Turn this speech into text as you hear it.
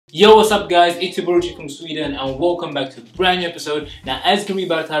Yo, what's up guys, it's your boy from Sweden and welcome back to a brand new episode. Now as you can read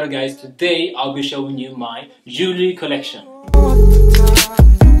by the title guys, today I'll be showing you my jewelry collection.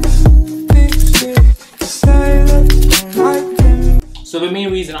 So the main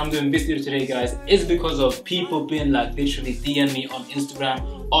reason I'm doing this video today guys is because of people being like literally DM me on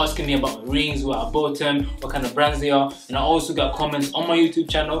Instagram asking me about my rings, where I bought them, what kind of brands they are, and I also got comments on my YouTube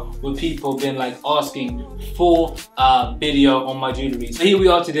channel with people being like asking for a video on my jewelry. So here we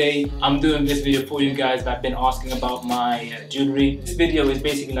are today. I'm doing this video for you guys that have been asking about my jewelry. This video is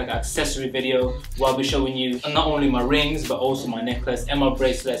basically like an accessory video where I'll be showing you not only my rings but also my necklace and my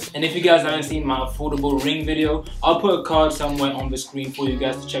bracelets. And if you guys haven't seen my affordable ring video, I'll put a card somewhere on the screen for you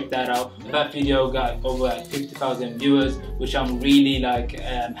guys to check that out. That video got over like 50,000 viewers, which I'm really like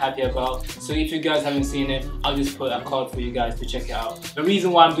happy about. So if you guys haven't seen it, I'll just put a card for you guys to check it out. The reason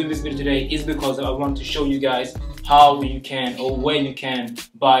why I'm doing this video today is because I want to show you guys how you can or where you can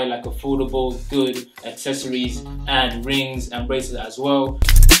buy like affordable good accessories and rings and bracelets as well.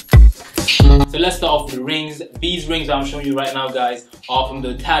 So let's start off with the rings. These rings I'm showing you right now guys are from the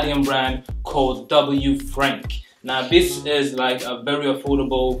Italian brand called W. Frank. Now this is like a very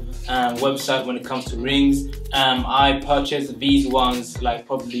affordable website when it comes to rings. I purchased these ones like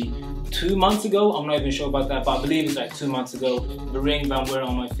probably 2 months ago. I'm not even sure about that, but I believe it's like 2 months ago. The ring that I'm wearing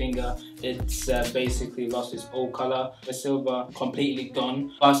on my finger, it's basically lost its old color. The silver completely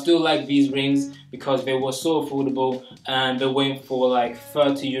gone. But I still like these rings because they were so affordable and they went for like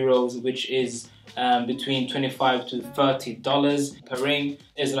 30 euros, which is between $25 to $30 per ring.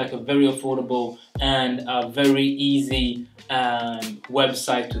 Is like a very affordable and a very easy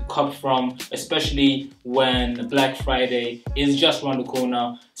website to cop from, especially when Black Friday is just around the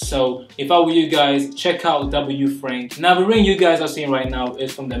corner. So if I were you guys, check out W. Frank. Now the ring you guys are seeing right now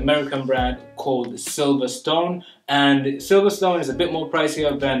is from the American brand called Silverstone, and Silverstone is a bit more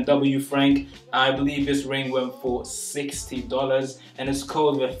pricier than W. Frank. I believe this ring went for $60 and it's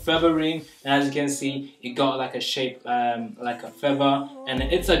called the feather ring, and as you can see it got like a shape like a feather and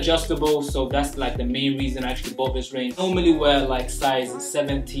it's adjustable, so that's like the main reason I actually bought this ring. I normally wear like size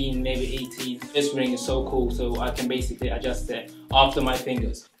 17 maybe 18. This ring is so cool, so I can basically adjust it after my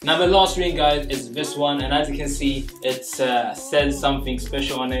fingers. Now the last ring guys is this one, and as you can see it says something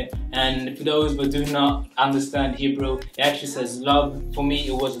special on it, and for those who do not understand Hebrew, it actually says love. For me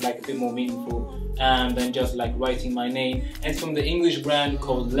it was like a bit more meaningful than just like writing my name. It's from the English brand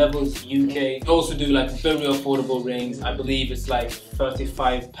called Levels UK. They also do like very affordable rings. I believe it's like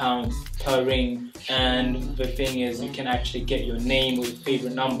 £35 per ring, and the thing is you can actually get your name or your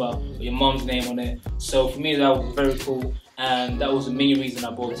favorite number or your mom's name on it. So for me that was very cool, and that was the main reason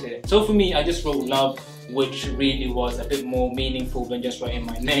I bought it. So for me I just wrote love, which really was a bit more meaningful than just writing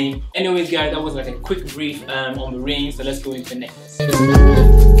my name. Anyways guys, that was like a quick brief on the ring, so let's go into the necklace.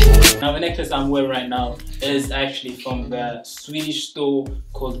 Now the necklace I'm wearing right now is actually from the Swedish store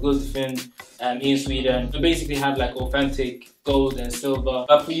called Guldfynd in Sweden. They basically have like authentic gold and silver.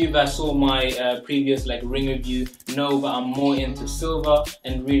 But for you that saw my previous like ring review, know that I'm more into silver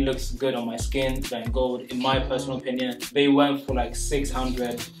and really looks good on my skin than gold in my personal opinion. They went for like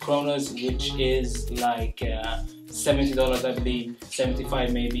 600 kronas, which is like $70 I believe,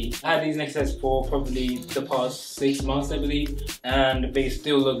 75 maybe. I had these necklaces for probably the past 6 months I believe, and they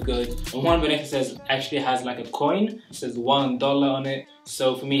still look good. And one of the necklaces actually has like a coin, it says $1 on it.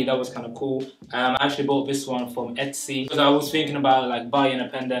 So for me that was kind of cool. I actually bought this one from Etsy because I was thinking about like buying a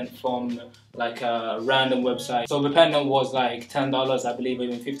pendant from like a random website. So the pendant was like $10 I believe,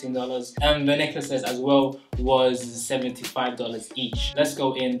 even $15, and the necklaces as well was $75 each. Let's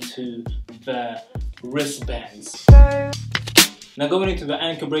go into the wristbands. Now going into the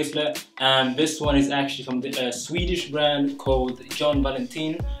ankle bracelet, and this one is actually from the Swedish brand called John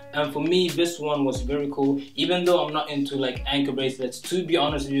Valentine. And for me this one was very cool, even though I'm not into like ankle bracelets, to be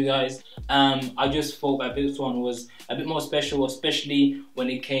honest with you guys. I just thought that this one was a bit more special, especially when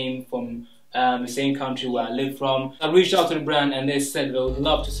it came from the same country where I live from. I reached out to the brand and they said they would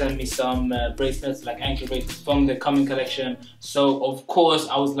love to send me some bracelets, like ankle bracelets from the coming collection. So of course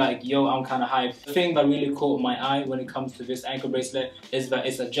I was like, yo, I'm kind of hyped. The thing that really caught my eye when it comes to this ankle bracelet is that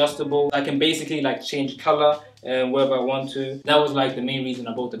it's adjustable. I can basically like change color wherever I want to. That was like the main reason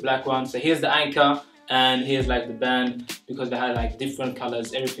I bought the black one. So here's the anchor and here's like the band, because they had like different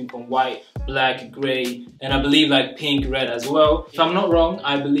colors, everything from white, black, grey, and I believe like pink, red as well. If I'm not wrong,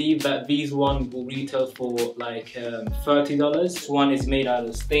 I believe that these ones will retail for like $30. This one is made out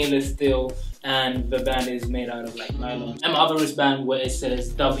of stainless steel and the band is made out of like nylon. And my other wristband where it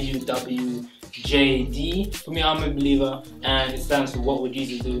says WW JD. For me, I'm a believer, and it stands for what would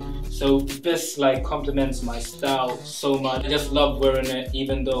Jesus do. So this like complements my style so much. I just love wearing it,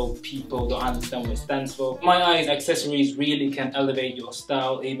 even though people don't understand what it stands for. In my eyes, accessories really can elevate your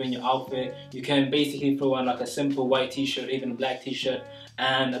style, even your outfit. You can basically throw on like a simple white t-shirt, even a black t-shirt,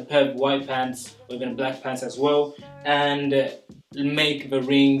 and a pair of white pants, or even black pants as well, and make the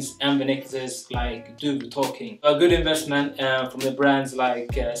rings and the necklaces like do the talking. A good investment from the brands like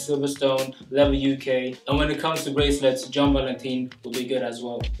Silverstone, Level UK, and when it comes to bracelets, John Valentine will be good as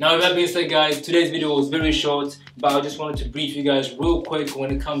well. Now with that being said guys, today's video was very short, but I just wanted to brief you guys real quick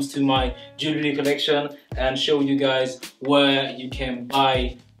when it comes to my jewelry collection and show you guys where you can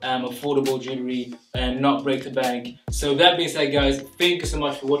buy affordable jewelry and not break the bank. So with that being said guys, thank you so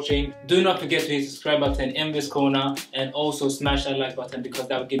much for watching. Do not forget to hit the subscribe button in this corner and also smash that like button, because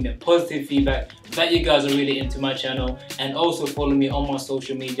that will give me a positive feedback that you guys are really into my channel. And also follow me on my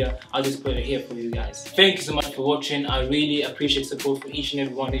social media. I'll just put it here for you guys. Thank you so much for watching. I really appreciate support from each and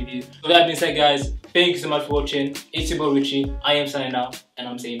every one of you. With that being said guys, thank you so much for watching. It's your boy Richie. I am signing out and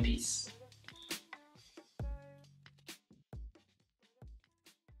I'm saying peace.